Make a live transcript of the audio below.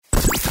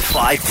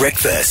5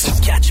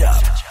 Breakfast. Catch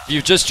up.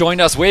 You've just joined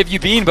us. Where have you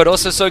been? But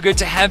also so good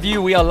to have you.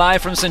 We are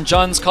live from St.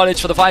 John's College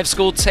for the 5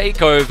 School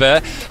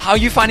Takeover. How are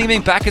you finding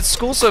being back at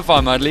school so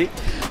far, Mudley?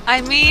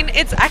 I mean,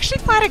 it's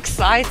actually quite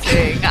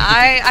exciting.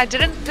 I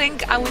didn't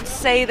think I would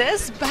say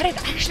this, but it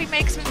actually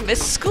makes me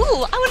miss school.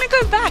 I want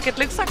to go back. It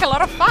looks like a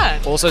lot of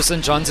fun. Also,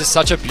 St. John's is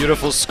such a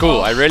beautiful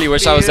school. I really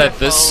wish I was at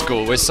this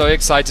school. We're so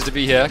excited to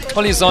be here.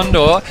 Holly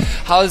Zondo,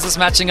 how is this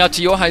matching up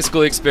to your high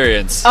school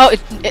experience? Oh,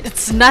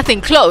 it's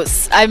nothing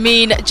close. I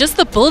mean, just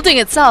the building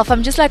itself,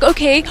 I'm just like,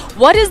 okay,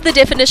 what is the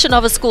definition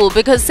of a school?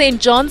 Because St.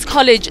 John's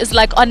College is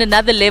like on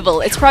another level.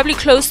 It's probably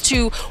close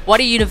to what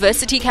a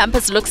university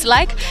campus looks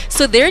like.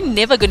 So they're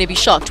never going to be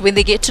shocked when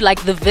they get to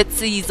like the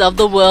Witsies of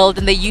the world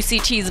and the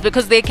UCTs,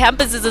 because their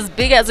campus is as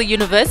big as a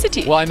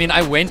university. Well, I mean,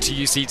 I went to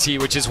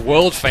UCT, which is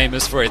world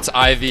famous for its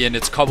ivy and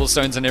its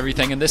cobblestones and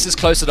everything, and this is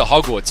closer to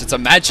Hogwarts. It's a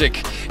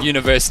magic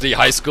university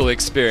high school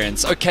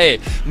experience. Okay,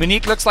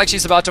 Monique looks like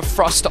she's about to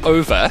frost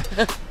over.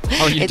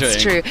 How are you doing?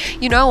 It's true.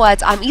 You know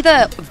what? I'm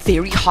either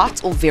very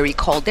hot or very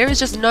cold. There is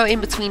just no in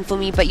between for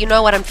me. But you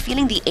know what? I'm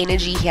feeling the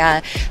energy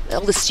here.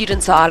 All the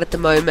students are out at the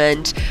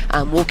moment,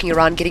 walking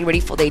around, getting ready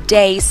for their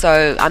day.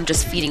 So I'm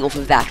just feeding off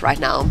of that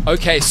right now.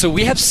 Okay, so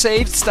we have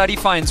saved study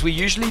finds. We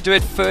usually do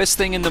it first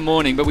thing in the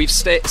morning, but we've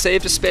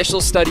saved a special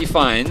study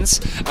finds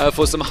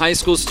for some high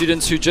school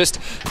students who just...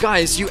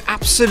 Guys, you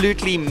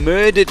absolutely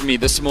murdered me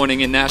this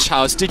morning in Nash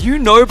House. Did you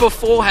know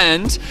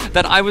beforehand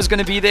that I was going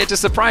to be there to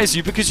surprise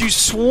you? Because you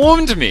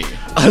swarmed me.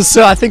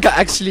 So I think I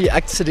actually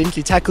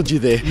accidentally tackled you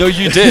there. No,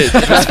 you did.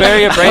 It was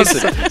very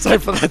abrasive. Sorry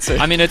for that, sir.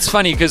 I mean, it's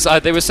funny because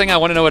they were saying I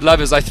want to know what love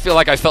is. I feel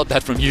like I felt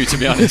that from you, to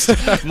be honest.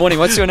 Morning,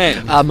 what's your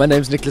name? My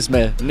name's Nicholas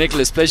Mayer.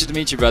 Nicholas, pleasure to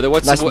meet you, brother.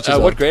 Nice to meet you as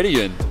well. What grade are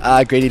you in?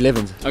 Grade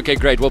 11. Okay,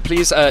 great. Well,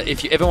 please,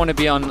 if you ever want to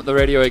be on the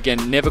radio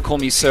again, never call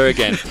me sir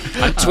again.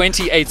 I'm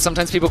 28.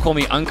 Sometimes people call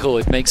me uncle.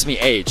 It makes me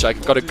age.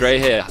 I've got a grey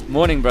hair.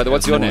 Morning, brother.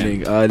 What's your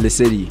name?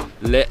 Lesedi.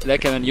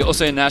 Lekker. You're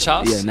also in Nash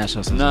House? Yeah, Nash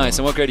House. Nice.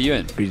 And what grade are you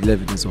in? Grade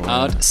 11 as well.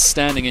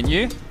 Outstanding. And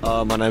you?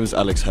 My name is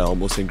Alex Hale.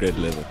 I'm also in grade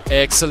 11.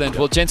 Excellent.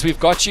 Well, gents, we've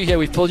got you here.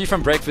 We've pulled you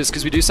from breakfast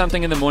because we do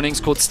something in the mornings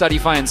called study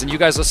finds, and you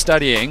guys are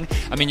studying.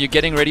 I mean, you're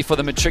getting ready for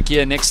the matric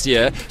year next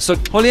year. So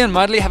Holly and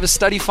Mudley have a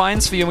study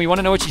finds for you, and we want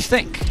to know what you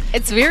think.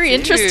 It's very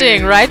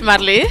interesting, right,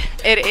 Mudley?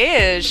 It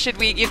is. Should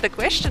we give the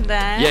question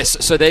then?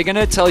 Yes. So they're going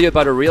to tell you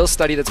about a real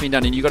study that's been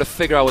done, and you got to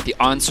figure out what the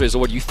answer is or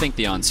what you think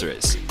the answer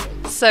is.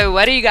 So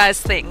what do you guys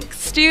think?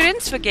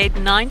 Students forget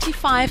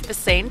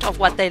 95% of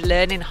what they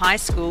learn in high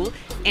school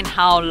in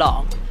how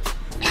long?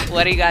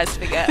 What do you guys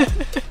figure?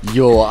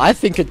 I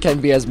think it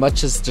can be as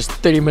much as just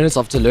 30 minutes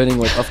after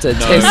learning after a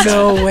test.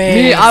 No way.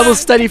 Me, I will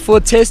study for a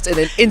test and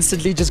then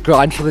instantly just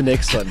grind for the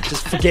next one,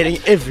 just forgetting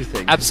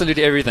everything.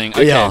 Absolutely everything.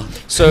 Okay. Yeah.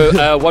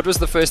 So what was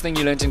the first thing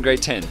you learned in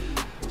grade 10?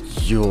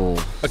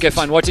 Okay,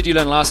 fine. What did you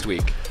learn last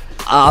week?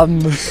 Yeah,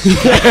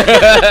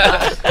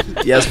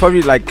 it's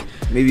probably like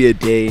maybe a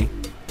day,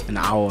 an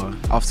hour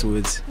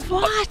afterwards.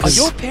 What? Are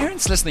your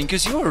parents listening?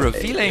 Because you're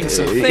revealing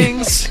some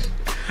things.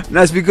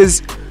 No, it's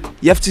because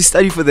you have to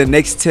study for the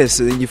next test,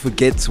 so then you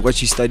forget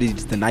what you studied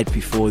the night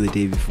before, the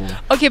day before.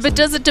 Okay, but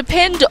does it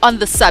depend on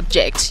the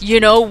subject? You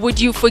know,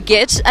 would you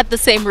forget at the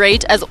same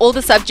rate as all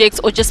the subjects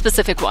or just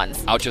specific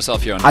ones? Out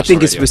yourself here on I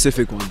think it's radio.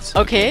 specific ones.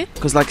 Okay.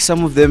 Because like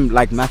some of them,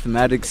 like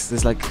mathematics,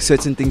 there's like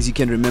certain things you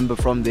can remember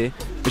from there,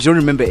 but you don't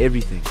remember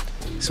everything.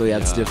 So yeah,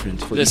 it's different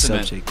for each Listen,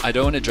 subject. man, I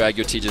don't want to drag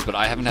your teachers, but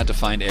I haven't had to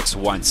find X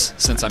once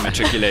since I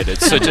matriculated.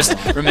 So just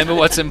remember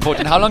what's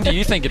important. How long do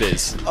you think it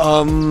is?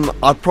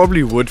 I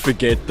probably would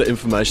forget the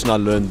information I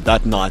learned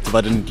that night if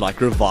I didn't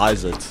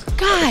revise it.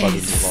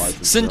 Guys,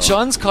 St.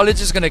 John's College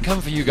is going to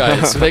come for you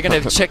guys. So they're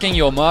going to be checking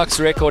your marks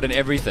record and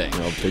everything.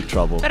 Big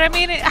trouble. But I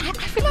mean, I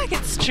feel like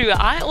it's true.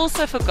 I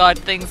also forgot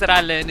things that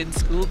I learned in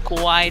school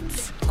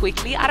quite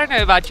quickly. I don't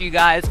know about you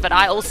guys, but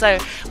I also,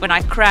 when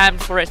I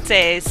crammed for a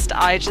test,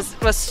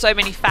 it was so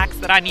many facts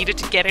that I needed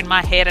to get in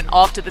my head, and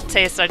after the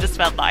test I just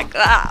felt like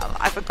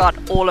I forgot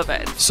all of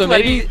it. So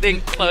what maybe do you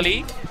think,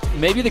 Chloe?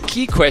 Maybe the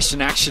key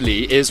question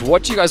actually is,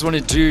 what do you guys want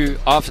to do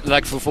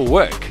after, for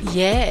work?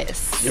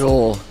 yes.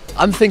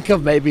 I'm thinking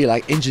of maybe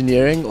like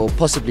engineering or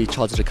possibly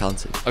chartered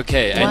accounting.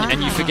 Okay,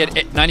 and you forget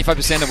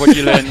 95% of what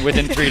you learn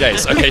within 3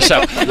 days. Okay,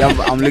 sure. Yeah,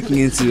 I'm looking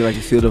into like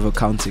the field of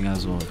accounting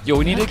as well. Yo,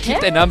 we need to keep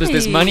their numbers.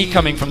 There's money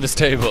coming from this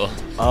table.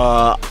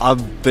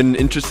 I've been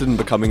interested in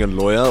becoming a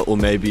lawyer or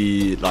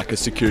maybe like a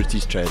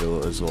securities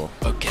trader as well.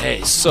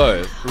 Okay,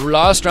 so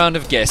last round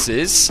of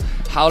guesses.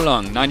 How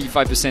long?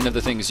 95% of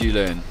the things you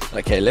learn.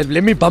 Okay, let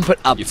me bump it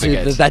up You to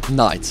forget. that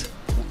night.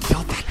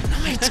 Felt that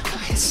night,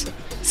 guys.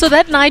 So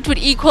that night would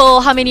equal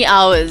how many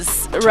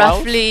hours?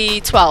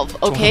 Roughly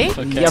 12, okay?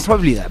 Okay. Yeah,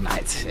 probably that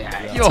night.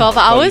 Yo, 12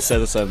 Probably hours? say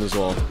the same as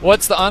well.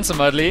 What's the answer,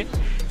 Mudley?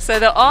 So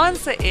the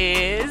answer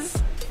is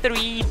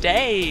 3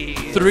 days.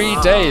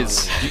 3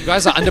 days. You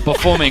guys are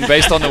underperforming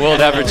based on the world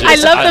averages. I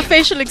love the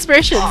facial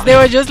expressions. They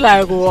were just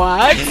like,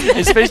 what?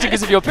 Especially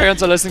because if your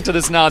parents are listening to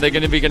this now, they're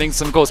going to be getting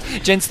some calls.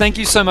 Gents, thank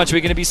you so much.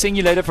 We're going to be seeing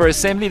you later for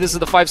assembly. This is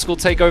the 5 School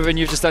Takeover, and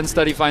you've just done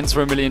study finds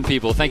for 1 million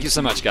people. Thank you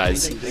so much,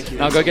 guys.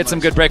 Now go get some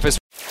good breakfast.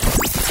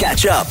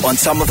 Catch up on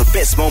some of the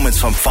best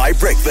moments from 5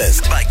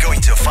 Breakfast by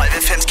going to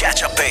 5FM's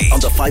catch-up page on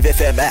the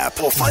 5FM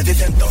app or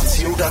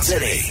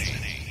 5FM.co.za.